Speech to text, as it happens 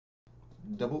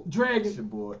Double Dragon. It's your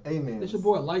boy AMENZ. It's your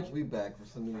boy Like It. We back for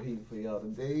some new heat for y'all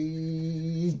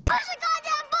today. Push the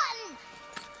goddamn button!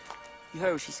 You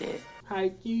heard what she said.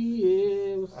 Haikyu,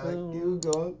 yeah, what's up? Haikyu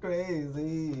going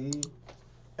crazy.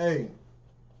 Hey,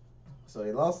 so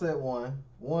they lost set 1,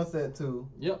 won set 2.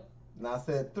 Yep. Now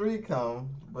set 3 come,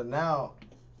 but now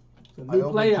It's a new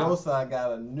playoff. Josa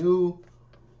got a new,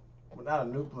 well, not a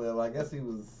new player, but I guess he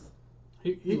was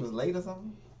late or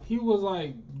something. He was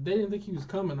like, they didn't think he was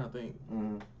coming, I think.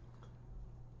 Mm-hmm.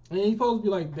 And he's supposed to be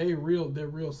like their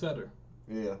real setter.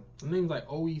 Yeah. The name's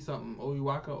like Oi something,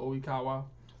 Oiwaka, Oikawa.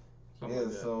 Yeah, Like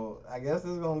that. so I guess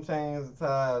it's gonna change the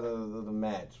tide of the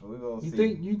match. We're gonna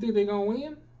see. You think they're gonna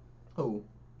win? Who?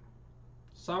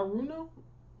 Saruno?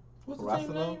 What's Karasuno? his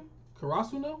name?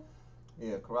 Karasuno?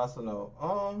 Yeah, Karasuno.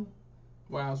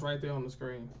 Wow, it's right there on the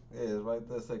screen. Yeah, it's right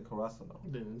there. Say Karasuno.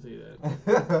 Didn't see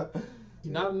that.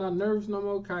 He's not nervous no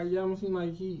more. Kageyama seemed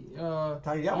like he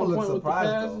Kageyama on looked point with the surprised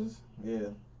though. passes. Yeah.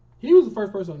 He was the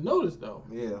first person to notice though.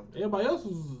 Yeah. Everybody else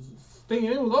was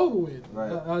thinking it was over with.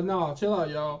 Right. No, chill out,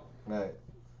 y'all. Right.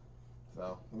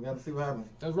 So we got to see what happens.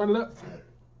 Let's run it up.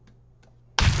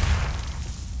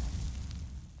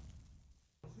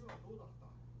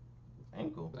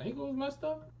 Ankle. The ankle was messed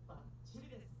up.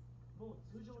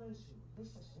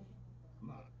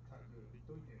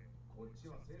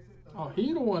 Oh,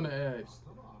 he the one that asked.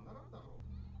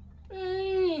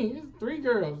 Dang, it's 3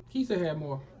 girls. Kisa had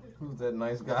more. Who's that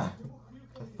nice guy?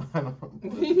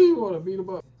 He wanna beat him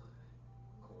up.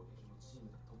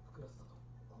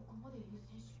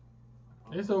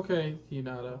 It's okay,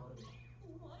 Hinata.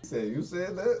 You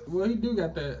said that? Well, he do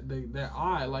got that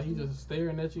eye, like he just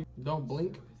staring at you. Don't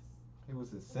blink. He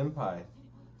was his senpai.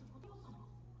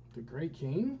 The Great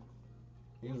King?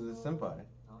 He was his senpai.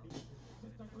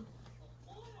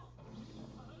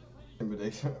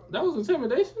 Intimidation. That was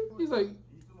intimidation? He's like,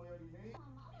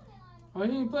 oh,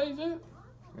 he ain't played yet?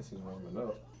 Guess he's warming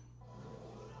up.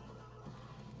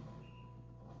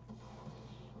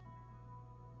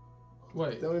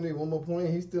 Wait. They only need 1 more point.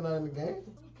 He's still not in the game.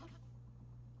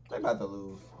 They about to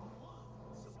lose.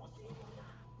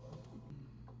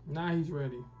 Now he's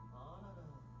ready.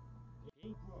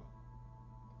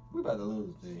 We about to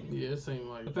lose, G. Yeah, it seemed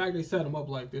like the fact they set him up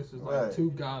like this is like Right. too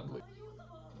godly.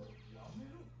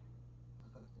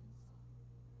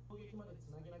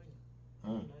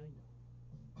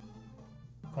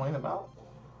 Point him out.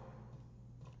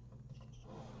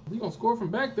 He gonna score from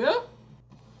back there?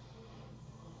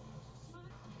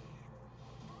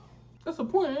 That's a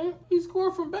point, ain't it? He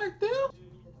scored from back there?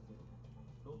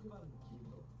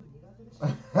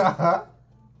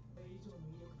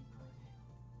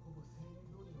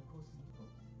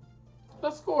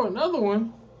 Let's score another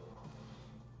one.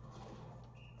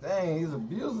 Dang, he's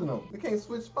abusing them. They can't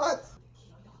switch spots.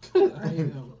 I hate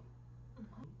him.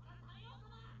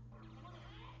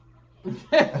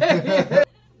 There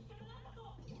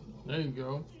you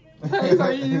go. That's how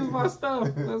you use my stuff.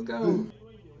 Let's go.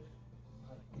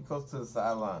 He goes to the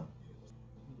sideline.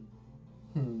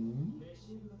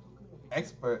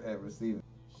 Expert at receiving.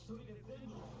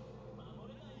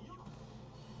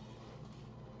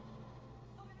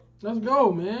 Let's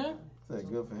go, man. That's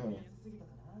good for him.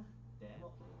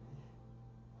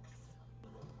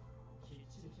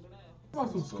 How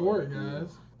about some score it,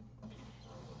 guys?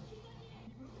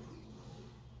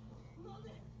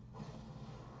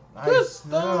 Good Nice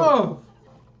stuff.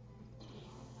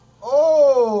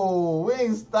 Oh, we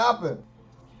ain't stopping.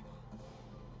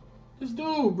 This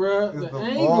dude, bro. It's The the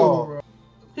angle, ball. bro.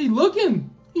 He looking.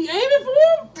 He aiming for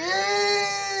him.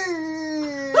 Dang.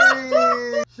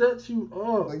 Shut you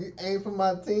up. Like you aim for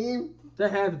my team?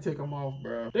 That had to take him off,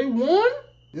 bro. They won?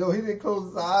 Yo, he didn't close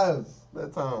his eyes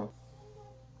that time.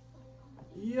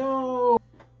 Yo.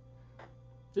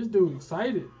 This dude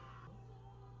excited.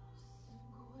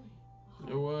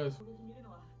 It was.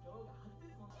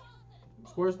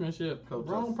 Sportsmanship. Coach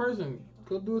Wrong us. person.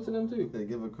 Go do it to them too. They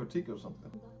give a critique or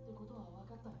something.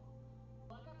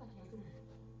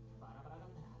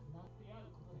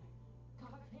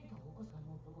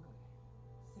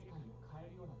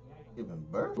 Giving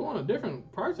birth? Going to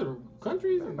different parts of the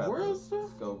countries and world stuff.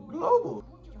 Let's go global.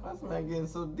 That's man getting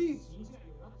so deep.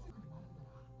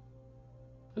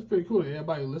 That's pretty cool.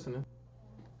 Everybody listening.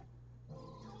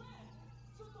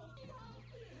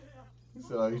 He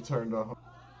said, "Oh, you turned off."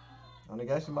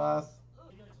 Onegaishimasu.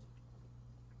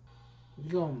 You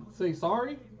gonna say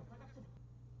sorry?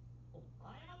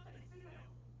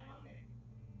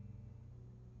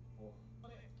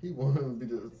 He wanted to be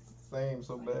the same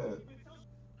so bad.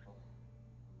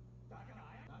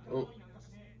 Oh.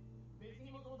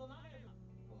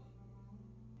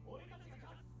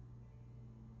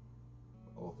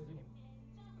 Oh.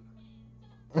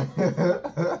 Hey,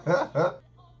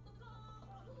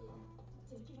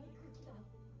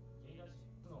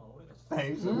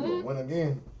 you should be gonna win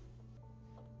again.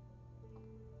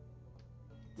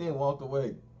 Then walked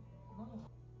away.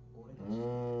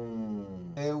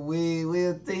 And we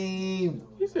a team.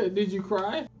 He said, "Did you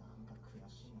cry?"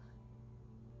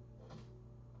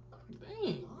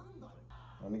 Dang.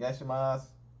 Onegaishimasu.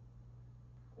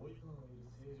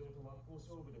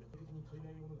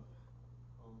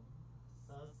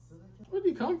 Where'd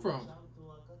he come from?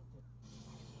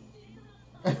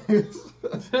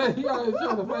 He always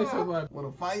trying to fight somebody.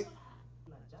 Wanna fight?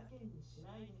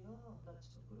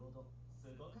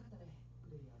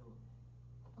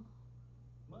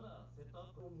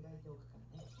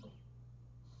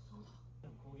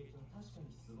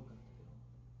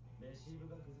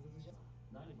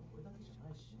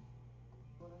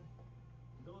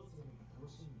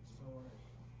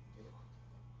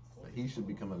 He should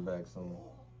be coming back soon.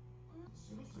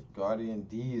 The guardian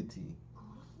deity.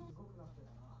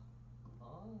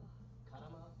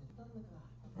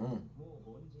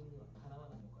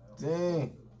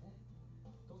 Dang.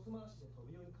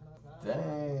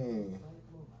 Dang.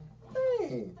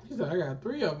 Dang. She said, "I got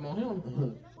 3 of them on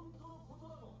him."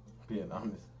 Being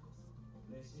honest.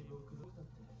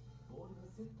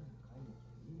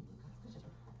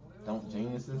 Don't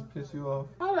geniuses piss you off?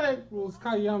 How the heck was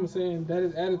Kageyama saying that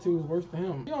his attitude was worse than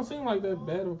him? He don't seem like that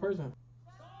bad of a person.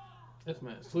 This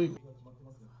man sleeping.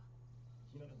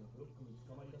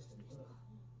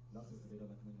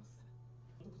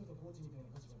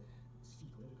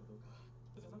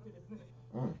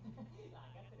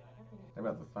 They're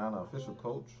about to find an official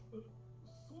coach.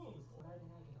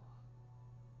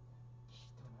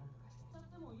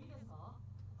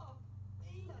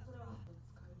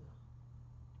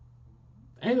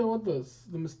 Ain't that what the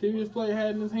mysterious player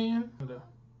had in his hand?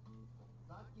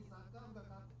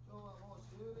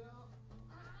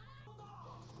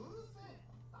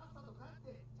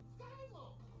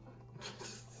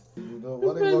 You know,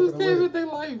 why This they man just walking came away? with their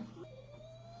life.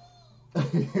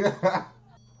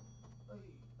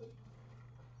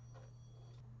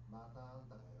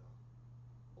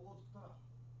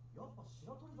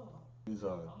 These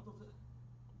are.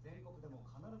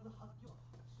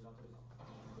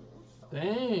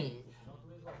 Dang.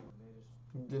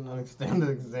 Didn't understand the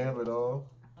exam at all.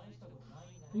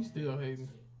 He's still hating.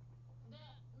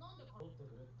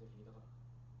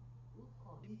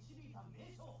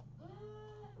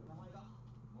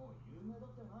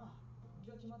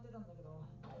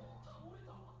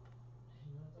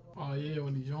 Oh yeah,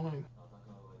 when he joined.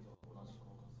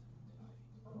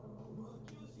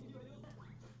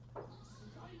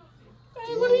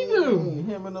 Hey, what'd he do?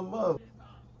 Him and them up.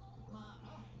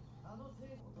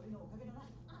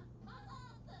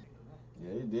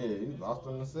 Yeah, he did. He lost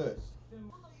in the set.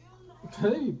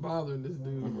 They be bothering this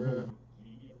dude, bro.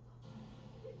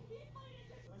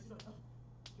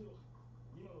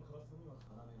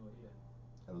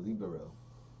 A libero.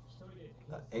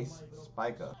 An ace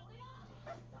spiker.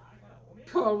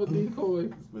 Call him a decoy.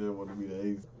 This man want to be the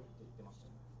ace.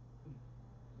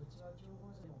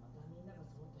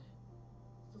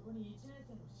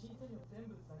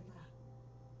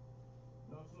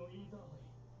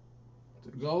 It's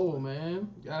a goal, man.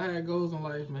 Gotta have goals in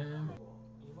life, man.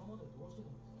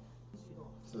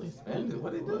 Suspended?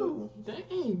 What'd he do?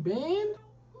 Dang, banned?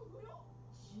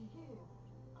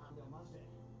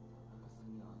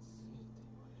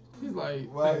 He's like,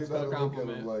 Why thanks you for the gotta look at him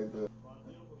compliment. like that?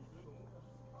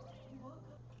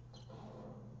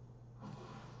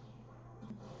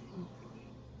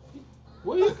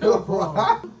 Where you come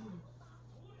from?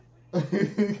 Yeah.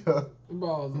 The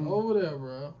ball's over there,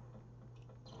 bro.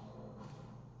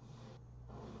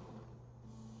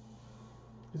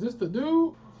 Is this the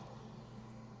dude?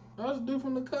 That's the dude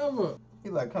from the cover. He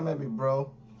like, come at me,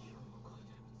 bro.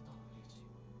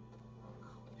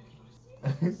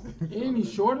 Ain't he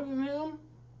shorter than him?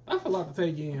 That's a lot to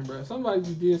take in, bro. Somebody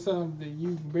just did something that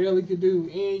you barely could do,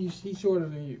 and he's shorter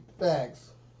than you.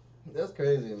 Facts. That's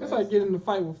crazy, man. That's like getting in a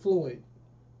fight with Floyd.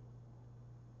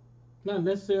 Not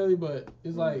necessarily, but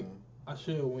it's like, I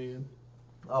should win.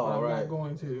 Oh, but I'm right. not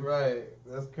going to. Right.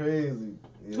 That's crazy.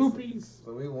 Yes. 2-piece.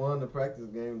 So we won the practice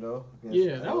game, though.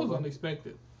 Yeah, that was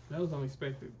unexpected. That was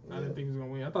unexpected. Yeah. I didn't think he was going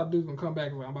to win. I thought dude was going to come back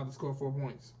and like, I'm about to score 4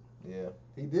 points. Yeah.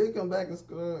 He did come back and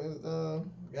score and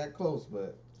got close,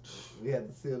 but we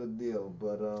had to seal the deal.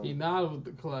 But He nodded with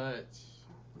the clutch.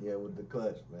 yeah, with the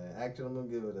clutch, man. Actually, I'm gonna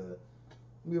give it a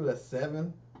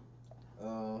 7.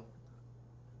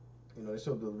 You know, they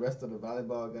showed the rest of the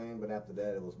volleyball game, but after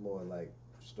that, it was more like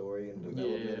story and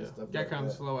development and stuff. Got like kind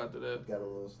that. of slow after that. Got a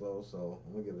little slow, so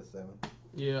I'm gonna give it a 7.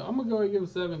 Yeah, I'm gonna go ahead and give it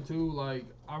 7 too. Like,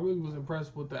 I really was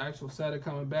impressed with the actual setter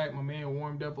coming back. My man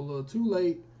warmed up a little too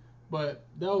late, but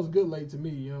that was good late to me.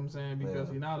 You know what I'm saying? Because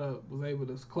Hinata was able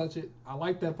to clutch it. I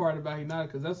like that part about Hinata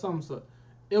because that's something. So,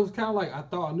 it was kind of like I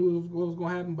thought I knew what was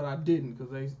gonna happen, but I didn't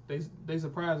because they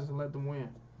surprised us and let them win.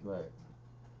 Right.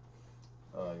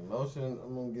 Emotion,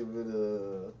 I'm gonna give it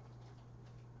a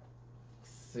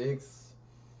 6.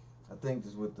 I think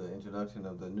just with the introduction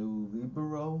of the new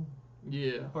libero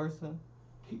person.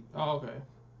 Okay.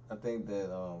 I think that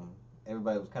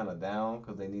everybody was kind of down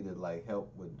because they needed like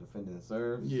help with defending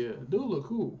serves. Yeah, dude look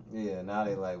cool. Yeah, now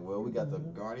they like, well, we got the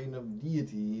guardian of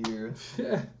deity here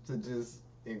to just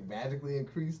magically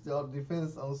increase the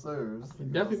defense on serves.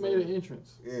 It definitely made an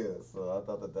entrance. Yeah, so I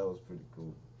thought that was pretty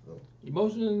cool. So.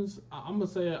 Emotions, I'm gonna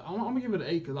say I'm gonna give it an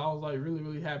 8 because I was like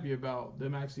really happy about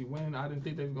them actually winning. I didn't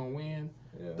think they were gonna win.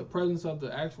 Yeah. The presence of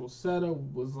the actual setup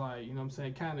was like, you know what I'm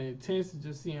saying, kind of intense.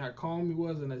 Just seeing how calm he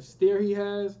was and that stare he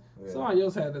has. Yeah. Somebody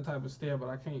else had that type of stare, but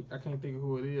I can't think of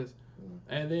who it is.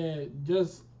 And then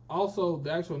just also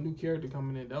the actual new character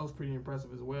coming in, that was pretty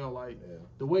impressive as well. Like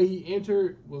the way he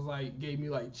entered was like gave me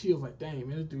like chills. Like, dang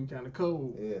man, this dude kind of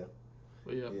cold. Yeah.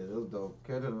 But yeah, it was dope.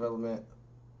 Character development.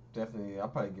 Definitely, I'll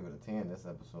probably give it a 10 this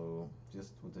episode,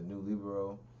 just with the new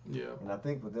libero. Yeah. And I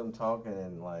think with them talking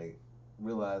and like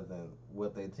realizing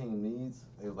what their team needs,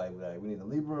 it was like we need a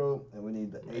libero and we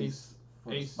need the ace for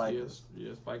the spikers.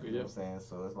 Yeah, spiker. You know what I'm saying?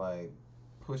 So it's like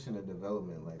pushing the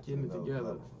development, like getting it together.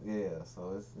 Level. Yeah,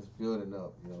 so it's building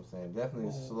up. You know what I'm saying? Definitely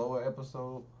a slower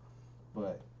episode,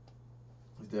 but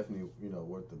it's definitely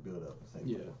worth the build up.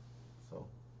 So.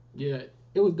 Yeah.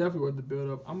 It was definitely worth the build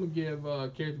up. I'm gonna give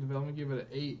character development. I'm gonna give it an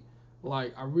 8.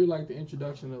 Like, I really like the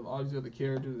introduction of all these other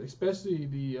characters, especially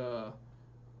the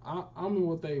I don't know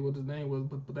what his name was,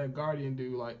 but that Guardian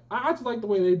dude. Like, I just like the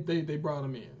way they brought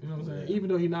him in. You know what I'm saying? Even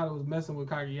though Hinata was messing with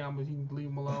Kageyama, he didn't leave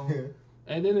him alone.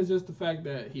 And then it's just the fact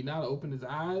that Hinata opened his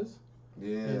eyes.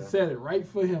 And said it right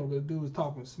for him because dude was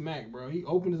talking smack, bro. He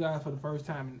opened his eyes for the first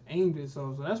time and aimed it,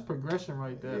 so that's progression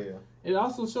right there. Yeah. It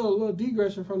also showed a little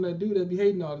degression from that dude that be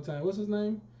hating all the time. What's his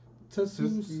name?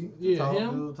 Tatsuki. Yeah, tall him.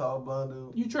 Dude, tall blonde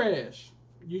dude. You trash.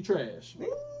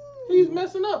 He's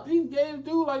messing up. He gave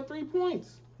dude like 3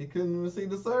 points. He couldn't even see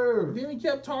the serve. Then he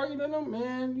kept targeting him,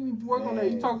 man. You need to work on that.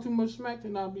 You talk too much smack to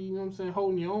not be, you know what I'm saying,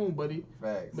 holding your own, buddy.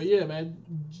 Facts. But yeah, man,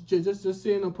 just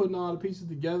seeing them putting all the pieces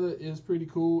together is pretty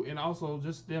cool. And also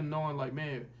just them knowing, like,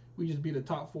 man, we just be the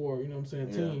top 4, you know what I'm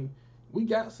saying, team. We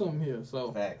got something here.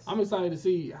 So Facts. I'm excited to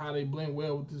see how they blend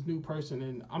well with this new person.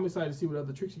 And I'm excited to see what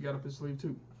other tricks he got up his sleeve,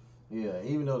 too. Yeah,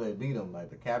 even though they beat him, like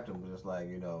the captain was just like,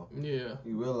 you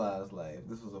realize like if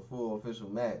this was a full official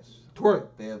match,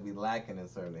 they'll be lacking in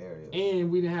certain areas.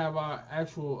 And we didn't have our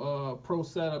actual pro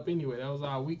setup anyway. That was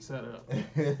our weak setup.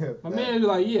 My man was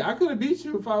like, I could have beat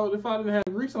you if I didn't have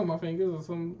grease on my fingers or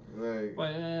something. Right.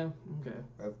 Like, okay.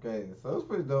 That's crazy. So it's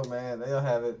pretty dope, man. They'll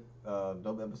have it.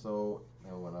 Dope episode,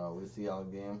 and we'll see y'all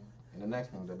again in the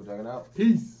next one. Double checking out.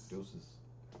 Peace. Deuces.